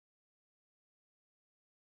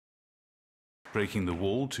breaking the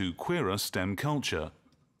wall to queerer STEM culture.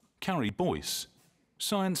 Carrie Boyce,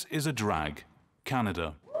 Science is a Drag,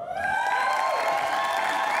 Canada.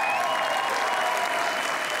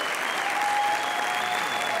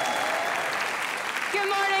 Good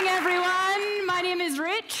morning, everyone. My name is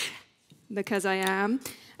Rich, because I am.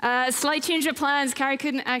 Slight change of plans. Carrie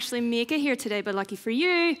couldn't actually make it here today, but lucky for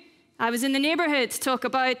you, I was in the neighborhood to talk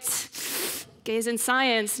about gays in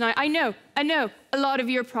science. Now, I know, a lot of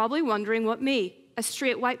you are probably wondering what me, a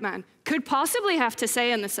straight white man, could possibly have to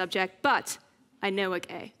say on the subject, but I know a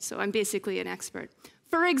gay, so I'm basically an expert.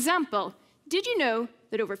 For example, did you know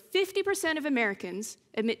that over 50% of Americans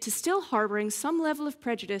admit to still harboring some level of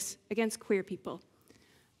prejudice against queer people?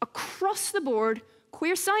 Across the board,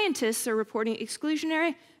 queer scientists are reporting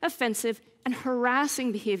exclusionary, offensive, and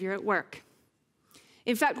harassing behavior at work.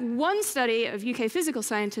 In fact, one study of UK physical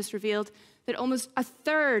scientists revealed that almost a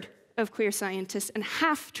third of queer scientists and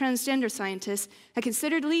half transgender scientists had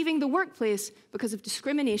considered leaving the workplace because of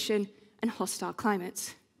discrimination and hostile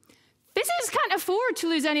climates. Physics can't afford to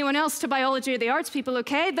lose anyone else to biology or the arts people,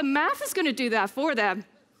 okay? The math is going to do that for them.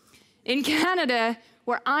 In Canada,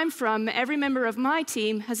 where I'm from, every member of my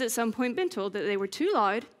team has at some point been told that they were too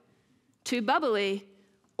loud, too bubbly,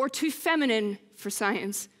 or too feminine for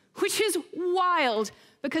science, which is wild,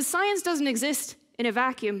 because science doesn't exist in a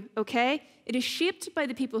vacuum, okay? It is shaped by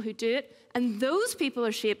the people who do it, and those people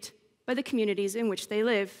are shaped by the communities in which they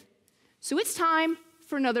live. So it's time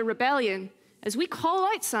for another rebellion, as we call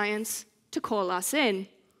out science to call us in.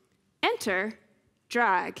 Enter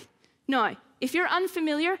drag. Now, if you're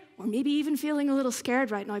unfamiliar, or maybe even feeling a little scared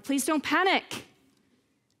right now, please don't panic.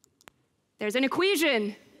 There's an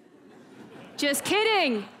equation. Just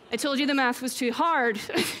kidding. I told you the math was too hard.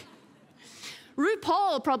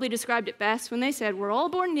 RuPaul probably described it best when they said, we're all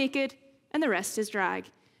born naked, and the rest is drag.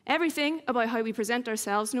 Everything about how we present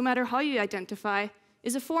ourselves, no matter how you identify,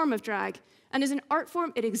 is a form of drag. And as an art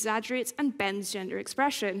form, it exaggerates and bends gender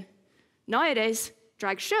expression. Nowadays,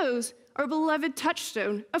 drag shows are a beloved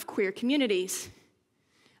touchstone of queer communities.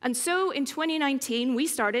 And so in 2019, we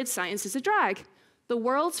started Science is a Drag, the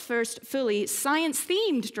world's first fully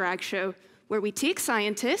science-themed drag show, where we take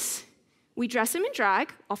scientists, we dress them in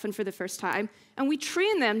drag, often for the first time, and we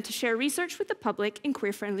train them to share research with the public in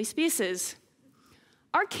queer-friendly spaces.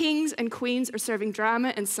 Our kings and queens are serving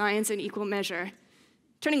drama and science in equal measure,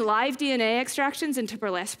 turning live DNA extractions into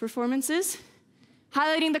burlesque performances,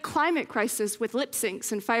 highlighting the climate crisis with lip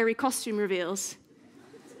syncs and fiery costume reveals.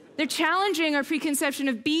 They're challenging our preconception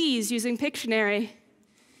of bees using Pictionary,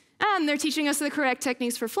 and they're teaching us the correct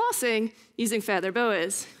techniques for flossing using feather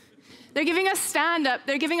boas. They're giving us stand-up,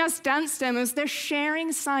 they're giving us dance demos, they're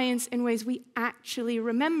sharing science in ways we actually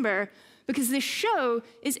remember, because this show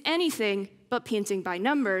is anything but painting by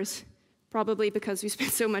numbers, probably because we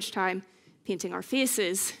spend so much time painting our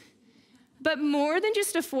faces. But more than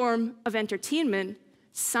just a form of entertainment,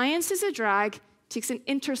 Science is a Drag takes an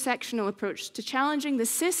intersectional approach to challenging the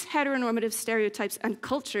cis heteronormative stereotypes and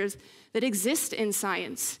cultures that exist in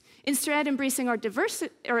science, instead embracing our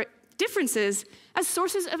differences as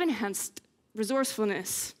sources of enhanced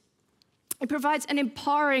resourcefulness. It provides an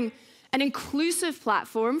empowering and inclusive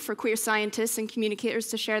platform for queer scientists and communicators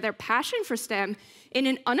to share their passion for STEM in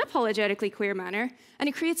an unapologetically queer manner, and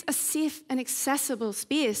it creates a safe and accessible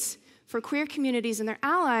space for queer communities and their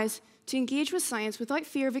allies to engage with science without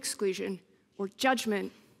fear of exclusion or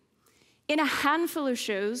judgment. In a handful of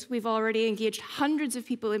shows, we've already engaged hundreds of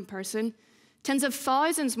people in person, tens of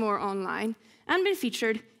thousands more online, and been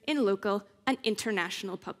featured in local and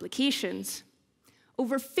international publications.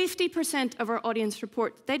 Over 50% of our audience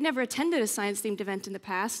report they'd never attended a science-themed event in the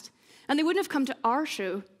past, and they wouldn't have come to our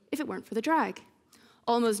show if it weren't for the drag.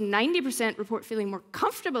 Almost 90% report feeling more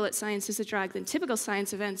comfortable at Science is a Drag than typical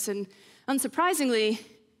science events, and unsurprisingly,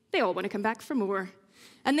 they all want to come back for more.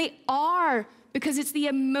 And they are, because it's the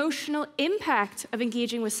emotional impact of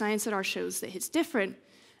engaging with science at our shows that hits different,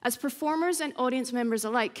 as performers and audience members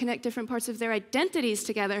alike connect different parts of their identities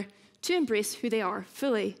together to embrace who they are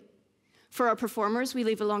fully. For our performers, we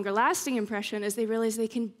leave a longer-lasting impression as they realize they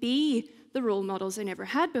can be the role models they never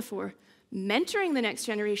had before, mentoring the next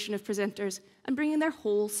generation of presenters and bringing their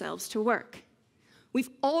whole selves to work. We've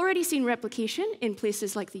already seen replication in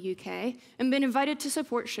places like the UK and been invited to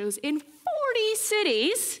support shows in 40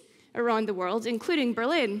 cities around the world, including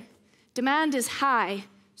Berlin. Demand is high,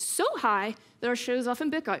 so high that our shows often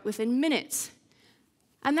book out within minutes.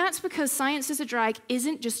 And that's because Science is a Drag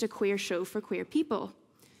isn't just a queer show for queer people.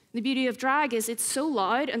 The beauty of drag is it's so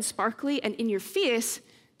loud and sparkly and in your face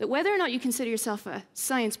that whether or not you consider yourself a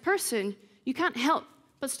science person, you can't help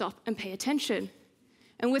but stop and pay attention.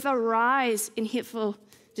 And with a rise in hateful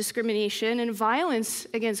discrimination, and violence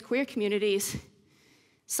against queer communities.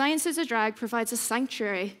 Science is a Drag provides a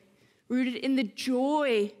sanctuary rooted in the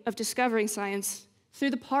joy of discovering science through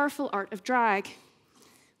the powerful art of drag.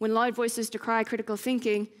 When loud voices decry critical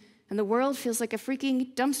thinking and the world feels like a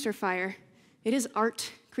freaking dumpster fire, it is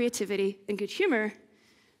art, creativity, and good humor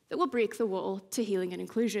that will break the wall to healing and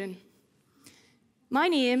inclusion. My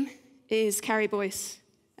name is Carrie Boyce,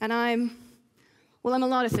 and I'm a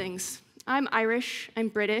lot of things. I'm Irish, I'm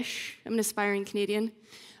British, I'm an aspiring Canadian.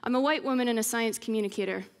 I'm a white woman and a science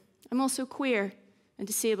communicator. I'm also queer and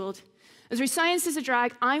disabled. And through Science is a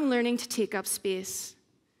Drag, I'm learning to take up space,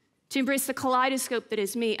 to embrace the kaleidoscope that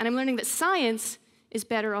is me, and I'm learning that science is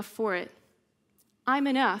better off for it. I'm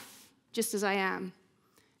enough, just as I am,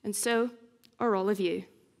 and so are all of you.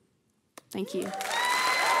 Thank you.